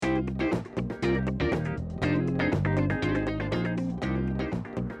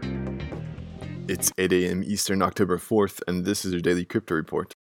It's 8 a.m. Eastern, October 4th, and this is your daily crypto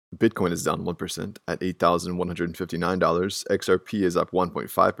report. Bitcoin is down 1% at $8,159, XRP is up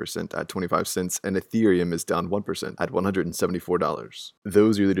 1.5% at 25 cents, and Ethereum is down 1% at $174.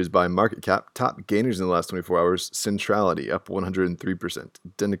 Those are your leaders by market cap. Top gainers in the last 24 hours, Centrality up 103%,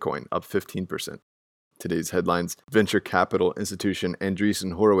 Dinacoin up 15%. Today's headlines: venture capital institution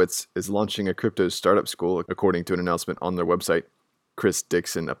Andreessen Horowitz is launching a crypto startup school, according to an announcement on their website. Chris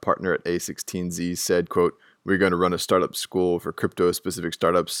Dixon, a partner at A16Z, said, quote, "We're going to run a startup school for crypto-specific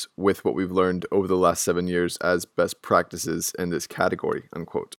startups with what we've learned over the last 7 years as best practices in this category,"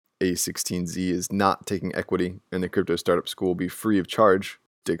 unquote. A16Z is not taking equity, and the crypto startup school will be free of charge.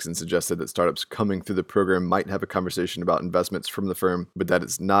 Dixon suggested that startups coming through the program might have a conversation about investments from the firm, but that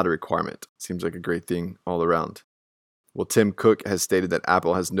it's not a requirement. Seems like a great thing all around. Well, Tim Cook has stated that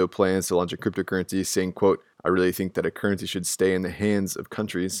Apple has no plans to launch a cryptocurrency, saying, quote, "I really think that a currency should stay in the hands of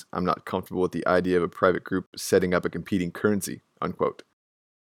countries. I'm not comfortable with the idea of a private group setting up a competing currency," unquote.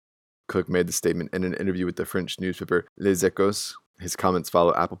 Cook made the statement in an interview with the French newspaper Les Echos. His comments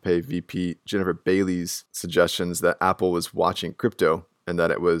follow Apple Pay VP Jennifer Bailey's suggestions that Apple was watching crypto and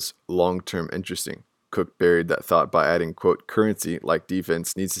that it was long-term interesting. Cook buried that thought by adding, quote, "Currency, like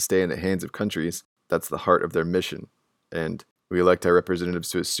defense, needs to stay in the hands of countries. That's the heart of their mission. And we elect our representatives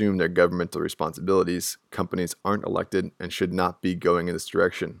to assume their governmental responsibilities. Companies aren't elected and should not be going in this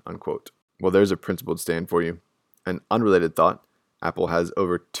direction," unquote. Well, there's a principled stand for you. An unrelated thought: Apple has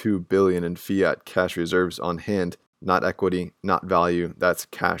over $2 billion in fiat cash reserves on hand. Not equity, not value, that's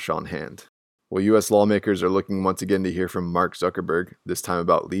cash on hand. Well, U.S. lawmakers are looking once again to hear from Mark Zuckerberg, this time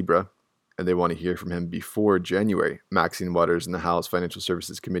about Libra, and they want to hear from him before January. Maxine Waters and the House Financial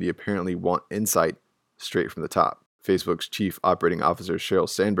Services Committee apparently want insight straight from the top. Facebook's chief operating officer, Sheryl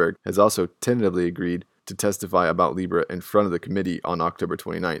Sandberg, has also tentatively agreed to testify about Libra in front of the committee on October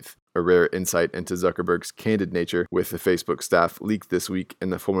 29th. A rare insight into Zuckerberg's candid nature with the Facebook staff leaked this week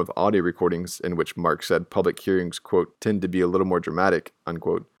in the form of audio recordings in which Mark said public hearings, quote, "tend to be a little more dramatic,"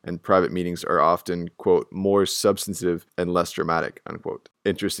 unquote, and private meetings are often, quote, "more substantive and less dramatic," unquote.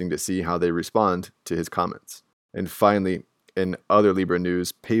 Interesting to see how they respond to his comments. And finally, in other Libra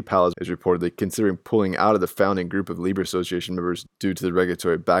news, PayPal is reportedly considering pulling out of the founding group of Libra Association members due to the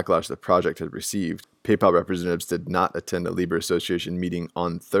regulatory backlash the project had received. PayPal representatives did not attend a Libra Association meeting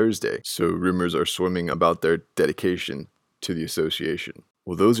on Thursday, so rumors are swimming about their dedication to the association.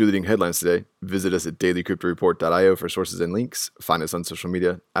 Well, those are the leading headlines today. Visit us at dailycryptoreport.io for sources and links. Find us on social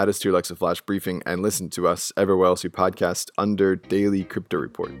media, add us to your Alexa Flash briefing, and listen to us everywhere else you podcast under Daily Crypto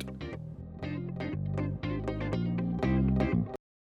Report.